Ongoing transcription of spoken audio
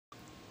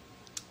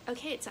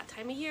Okay, it's that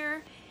time of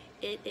year.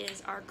 It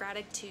is our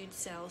gratitude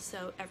sale,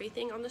 so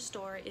everything on the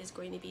store is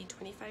going to be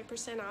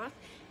 25% off.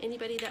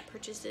 Anybody that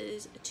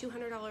purchases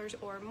 $200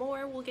 or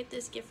more will get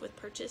this gift with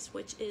purchase,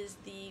 which is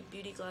the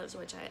beauty gloves,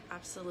 which I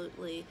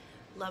absolutely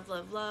love,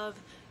 love, love.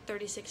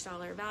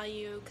 $36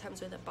 value,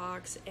 comes with a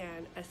box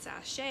and a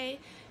sachet,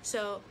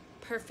 so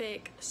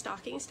perfect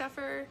stocking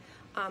stuffer.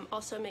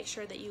 Also make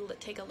sure that you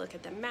take a look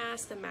at the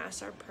masks. The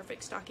masks are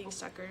perfect stocking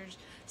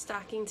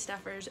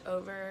stuffers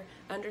over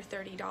under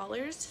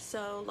 $30.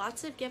 So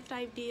lots of gift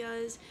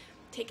ideas.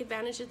 Take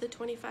advantage of the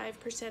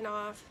 25%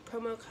 off.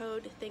 Promo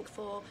code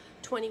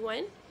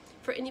Thankful21.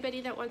 For anybody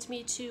that wants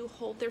me to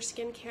hold their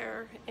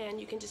skincare and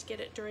you can just get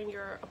it during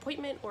your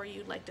appointment, or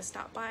you'd like to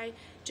stop by,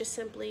 just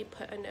simply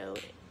put a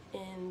note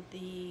in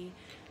the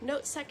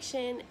notes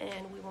section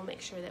and we will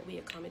make sure that we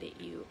accommodate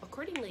you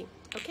accordingly.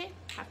 Okay,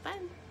 have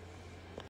fun.